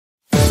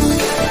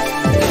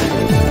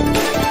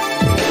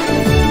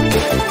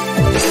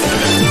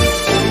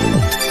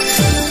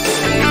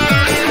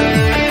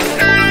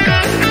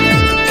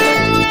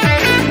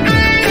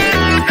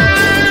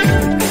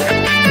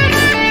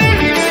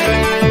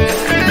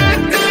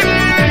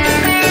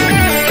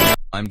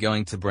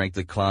going to break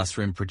the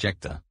classroom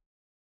projector.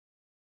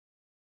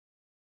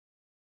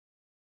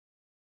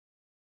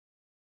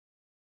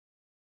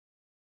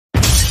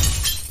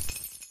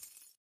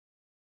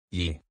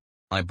 Yeah.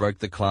 I broke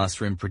the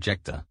classroom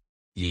projector.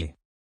 Yeah.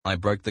 I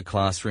broke the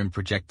classroom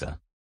projector.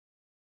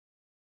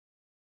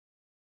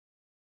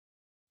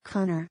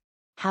 Connor,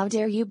 how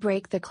dare you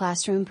break the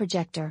classroom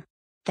projector?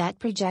 That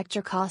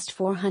projector cost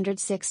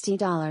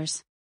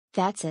 $460.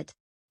 That's it.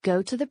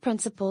 Go to the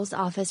principal's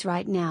office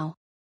right now.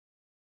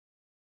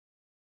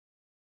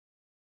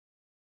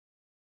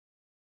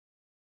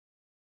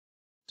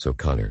 So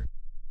Connor,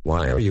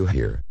 why are you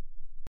here?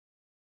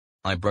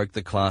 I broke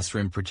the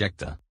classroom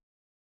projector.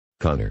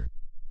 Connor,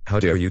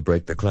 how dare you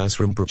break the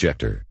classroom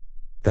projector?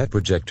 That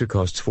projector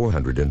costs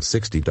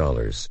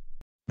 $460.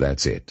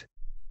 That's it.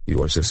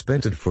 You are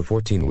suspended for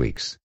 14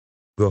 weeks.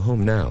 Go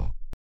home now.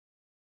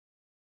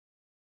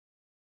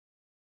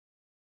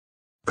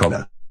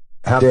 Connor,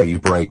 how dare you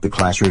break the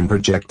classroom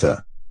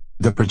projector?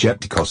 The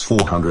projector costs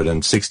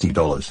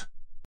 $460.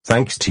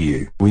 Thanks to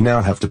you, we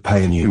now have to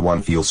pay a new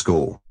one for your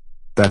school.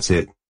 That's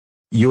it.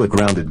 You are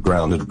grounded for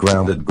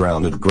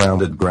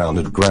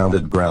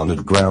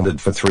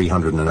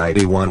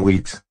 381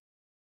 weeks.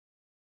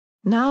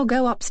 Now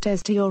go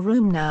upstairs to your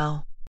room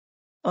now.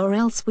 Or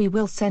else we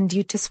will send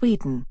you to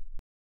Sweden.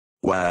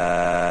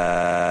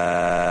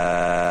 Wow.